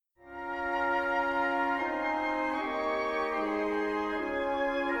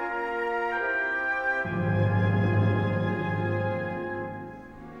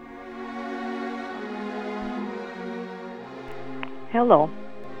Hello,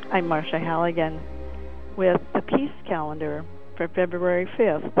 I'm Marcia Halligan with the Peace Calendar for February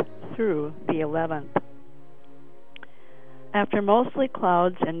 5th through the 11th. After mostly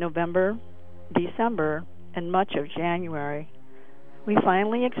clouds in November, December, and much of January, we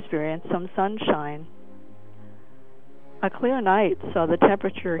finally experienced some sunshine. A clear night saw the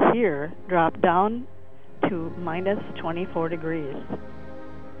temperature here drop down to minus 24 degrees.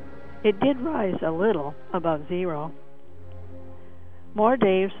 It did rise a little above zero. More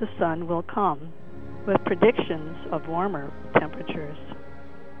days the sun will come, with predictions of warmer temperatures.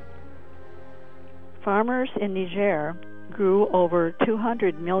 Farmers in Niger grew over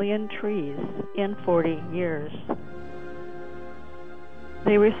 200 million trees in 40 years.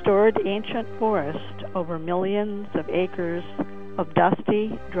 They restored ancient forests over millions of acres of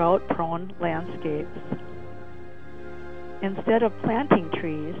dusty, drought-prone landscapes. Instead of planting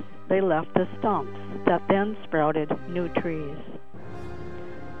trees, they left the stumps that then sprouted new trees.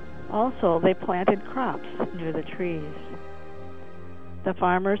 Also, they planted crops near the trees. The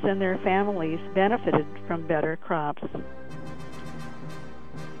farmers and their families benefited from better crops.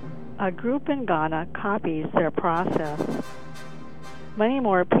 A group in Ghana copies their process. Many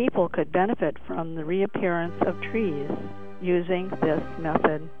more people could benefit from the reappearance of trees using this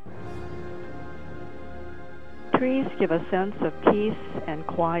method. Trees give a sense of peace and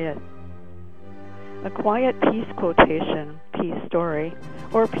quiet. A quiet peace quotation, peace story,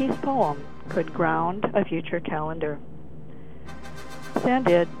 or peace poem could ground a future calendar. Send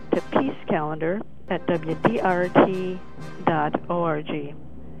it to peacecalendar@wdrt.org.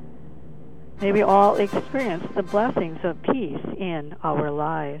 May we all experience the blessings of peace in our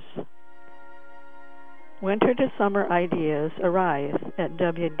lives. Winter to summer ideas arise at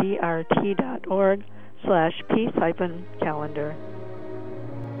wdrt.org/peace-calendar.